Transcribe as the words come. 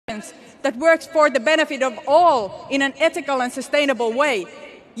intelligence that works for the benefit of all in an ethical and sustainable way,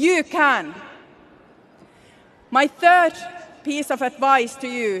 you can. My third piece of advice to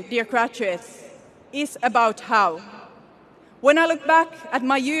you, dear graduates, is about how. When I look back at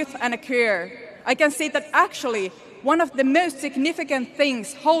my youth and a career, I can see that actually one of the most significant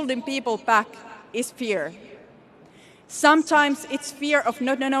things holding people back is fear. Sometimes it's fear of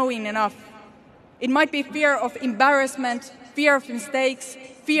not knowing enough. It might be fear of embarrassment, fear of mistakes,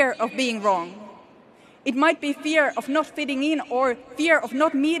 fear of being wrong. It might be fear of not fitting in or fear of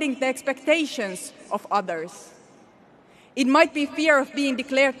not meeting the expectations of others. It might be fear of being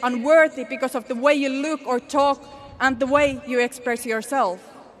declared unworthy because of the way you look or talk and the way you express yourself.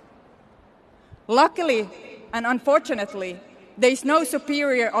 Luckily and unfortunately, there is no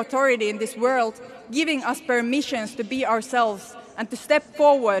superior authority in this world giving us permissions to be ourselves and to step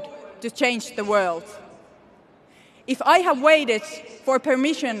forward to change the world. If I have waited for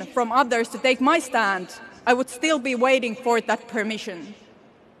permission from others to take my stand, I would still be waiting for that permission.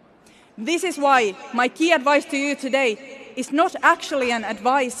 This is why my key advice to you today is not actually an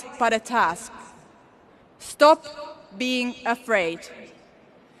advice, but a task. Stop being afraid.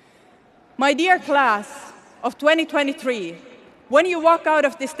 My dear class of 2023, when you walk out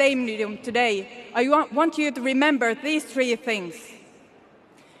of this stadium today, I want you to remember these three things.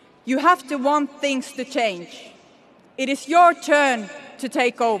 You have to want things to change. It is your turn to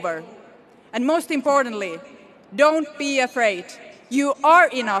take over. And most importantly, don't be afraid. You are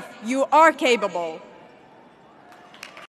enough. You are capable.